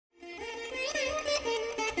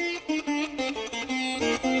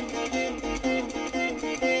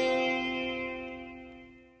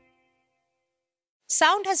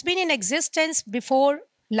Sound has been in existence before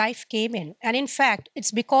life came in. And in fact,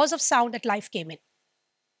 it's because of sound that life came in.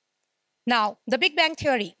 Now, the Big Bang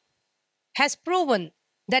Theory has proven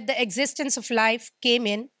that the existence of life came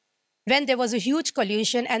in when there was a huge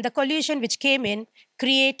collision, and the collision which came in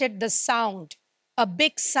created the sound, a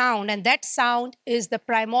big sound, and that sound is the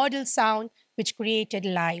primordial sound which created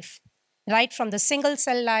life, right from the single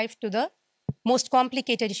cell life to the most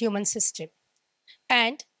complicated human system.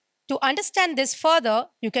 And to understand this further,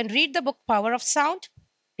 you can read the book Power of Sound,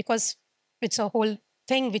 because it's a whole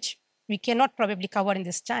thing which we cannot probably cover in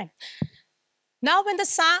this time. Now, when the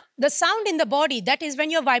sound in the body, that is when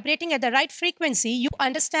you're vibrating at the right frequency, you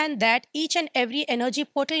understand that each and every energy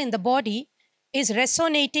portal in the body is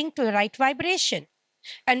resonating to the right vibration.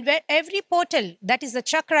 And where every portal, that is the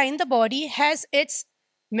chakra in the body, has its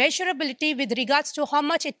measurability with regards to how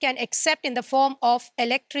much it can accept in the form of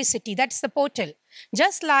electricity. That's the portal.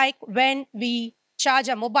 Just like when we charge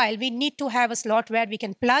a mobile, we need to have a slot where we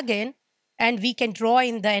can plug in and we can draw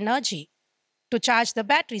in the energy to charge the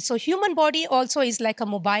battery. So human body also is like a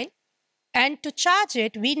mobile, and to charge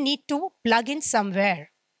it, we need to plug in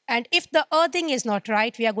somewhere. And if the earthing is not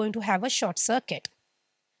right, we are going to have a short circuit.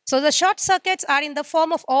 So the short circuits are in the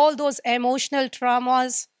form of all those emotional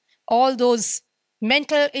traumas, all those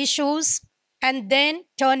mental issues, and then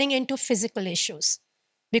turning into physical issues.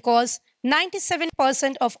 Because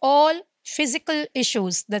 97% of all physical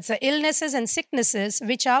issues, that's the illnesses and sicknesses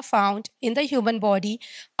which are found in the human body,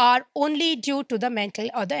 are only due to the mental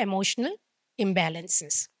or the emotional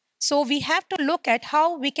imbalances. So we have to look at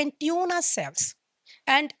how we can tune ourselves.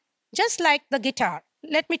 And just like the guitar,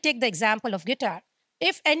 let me take the example of guitar.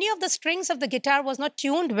 If any of the strings of the guitar was not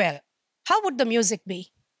tuned well, how would the music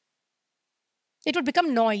be? It would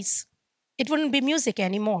become noise. It wouldn't be music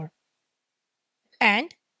anymore.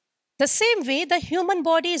 And the same way, the human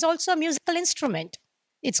body is also a musical instrument.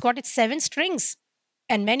 It's got its 7 strings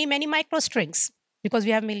and many, many micro strings, because we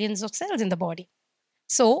have millions of cells in the body.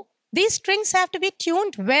 So these strings have to be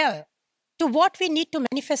tuned well to what we need to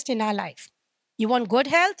manifest in our life. You want good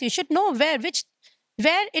health, you should know where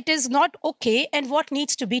it is not okay and what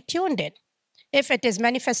needs to be tuned in. If it is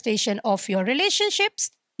manifestation of your relationships,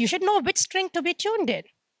 you should know which string to be tuned in.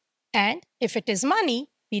 And if it is money,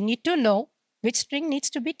 we need to know which string needs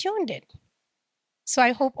to be tuned in. So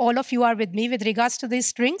I hope all of you are with me with regards to these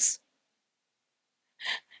strings.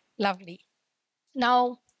 Lovely.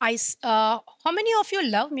 Now, how many of you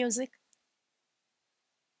love music?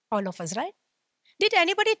 All of us, right? Did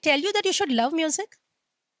anybody tell you that you should love music?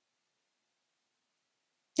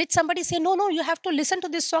 Did somebody say, no, you have to listen to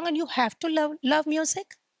this song and you have to love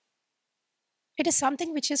music? It is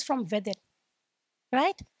something which is from within,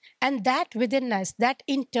 right? And that within us, that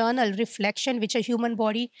internal reflection which a human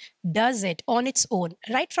body does it on its own,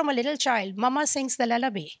 right from a little child, mama sings the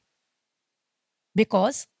lullaby.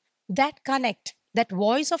 Because that connect, that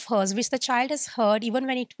voice of hers, which the child has heard even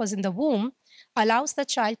when it was in the womb, allows the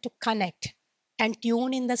child to connect and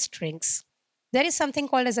tune in the strings. There is something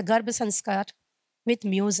called as a Garbha Sanskar with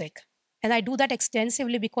music. And I do that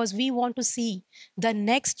extensively because we want to see the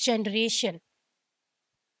next generation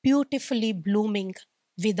beautifully blooming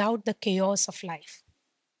without the chaos of life.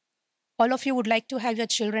 All of you would like to have your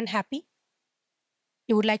children happy.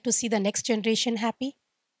 You would like to see the next generation happy,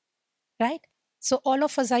 right? So all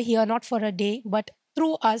of us are here not for a day, but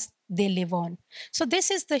through us, they live on. So this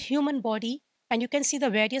is the human body, and you can see the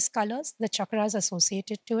various colors, the chakras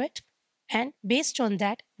associated to it. And based on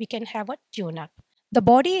that, we can have a tune-up. The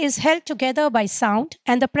body is held together by sound,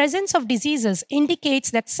 and the presence of diseases indicates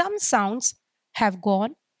that some sounds have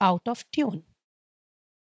gone out of tune.